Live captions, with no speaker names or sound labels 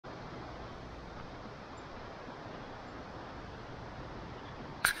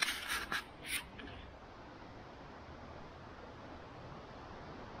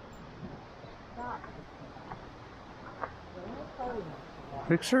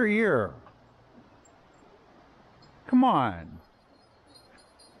Fix her ear. Come on.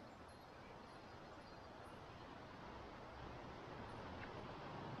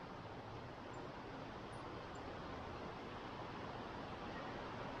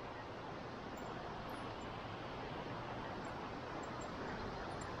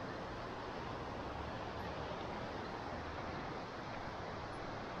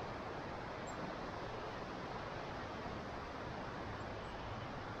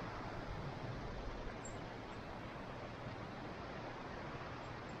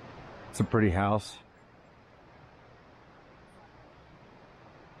 It's a pretty house.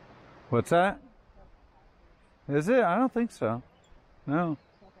 What's that? Is it? I don't think so. No.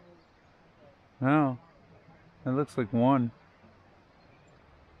 No. It looks like one.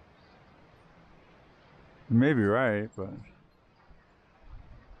 You may be right, but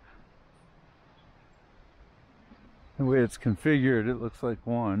the way it's configured, it looks like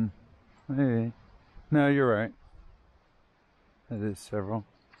one. Hey. No, you're right. It is several.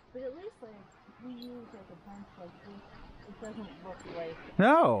 But at least like we use like a bunch like this. It doesn't look like no. The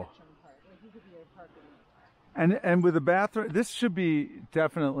Ketchum part. Like you could be parking. And with the bathroom, this should be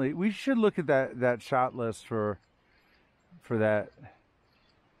definitely. We should look at that shot list for that.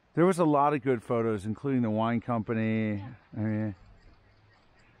 There was a lot of good photos, including the wine company. Yeah. I mean.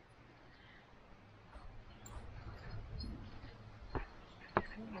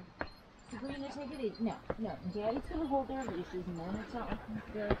 We're gonna take it easy. No. Daddy's gonna hold their leashes, and then it's not like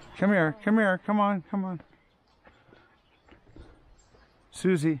they're... Come here. Come on.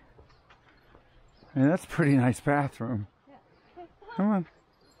 Susie. I mean, that's a pretty nice bathroom. Yeah. Okay, come on.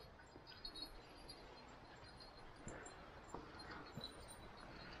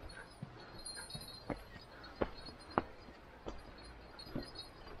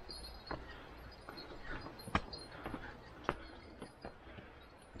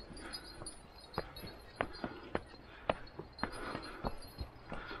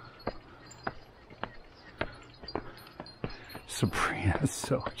 Sabrina's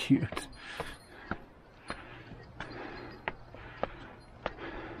so cute.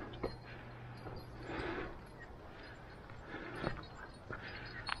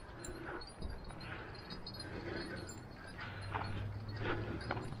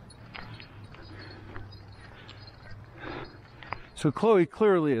 So Chloe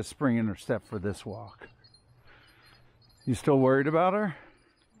clearly is springing her step for this walk. You still worried about her?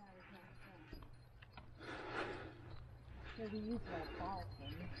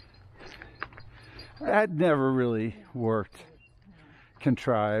 That never really worked.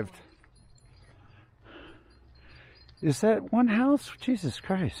 Contrived. Is that one house? Jesus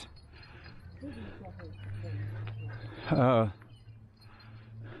Christ. No,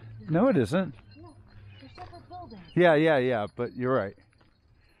 it isn't. Yeah, but you're right.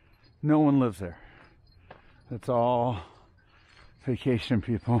 No one lives there. It's all vacation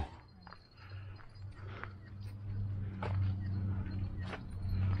people.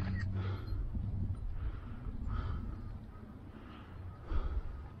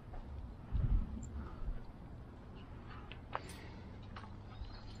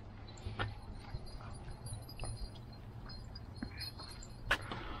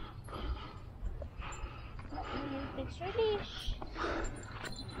 Fix your dish.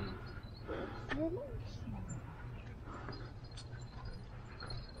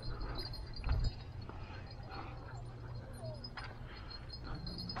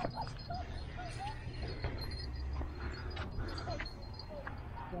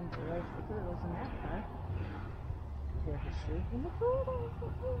 Don't you like the poodles in that car? There's a sheep in the poodles.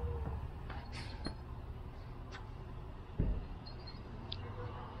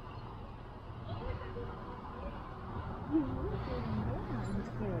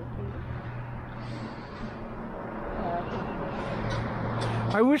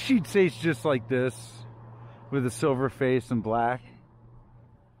 I wish she'd say it's just like this, with a silver face and black.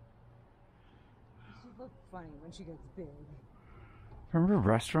 She looked funny when she gets big. Remember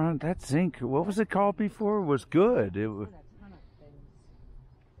restaurant? That Zinc, what was it called before? It was good. It was. It's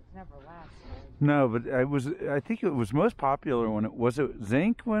never lasted. No, but I think it was most popular when it was it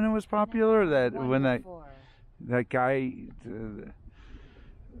Zinc when it was popular. That when that guy, the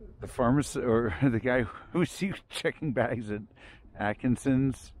pharmacist or the guy who was checking bags at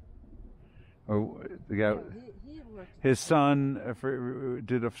Atkinson's, or the guy, his son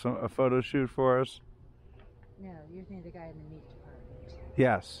did a photo shoot for us. No, you're thinking the guy in the meat department.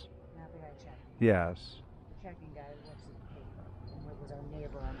 Yes. Not the guy checking. Yes. The checking guy looks at the paper, and it was our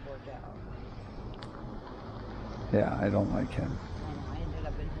neighbor on Bordeaux. Yeah, I don't like him. I know, I ended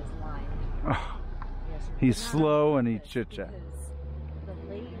up in his line. Oh, Yes, he's slow and he chit-chat. The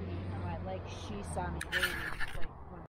she saw me waiting.